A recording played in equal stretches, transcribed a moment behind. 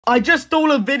I just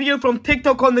stole a video from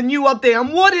TikTok on the new update,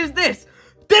 and what is this?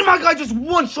 Did my guy just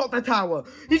one-shot the tower?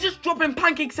 He's just dropping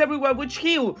pancakes everywhere, which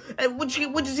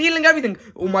is healing everything.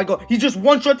 Oh my god, he just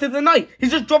one-shotted the knight. He's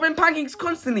just dropping pancakes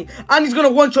constantly, and he's gonna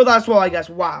one-shot that as well, I guess.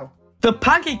 Wow. The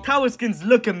pancake tower skins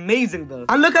look amazing though.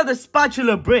 And look at the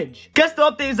spatula bridge. Guess the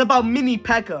update is about Mini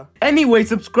P.E.K.K.A. Anyway,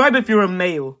 subscribe if you're a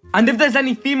male. And if there's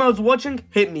any females watching,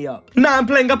 hit me up. Now I'm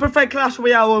playing. I prefer Clash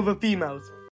Royale over females.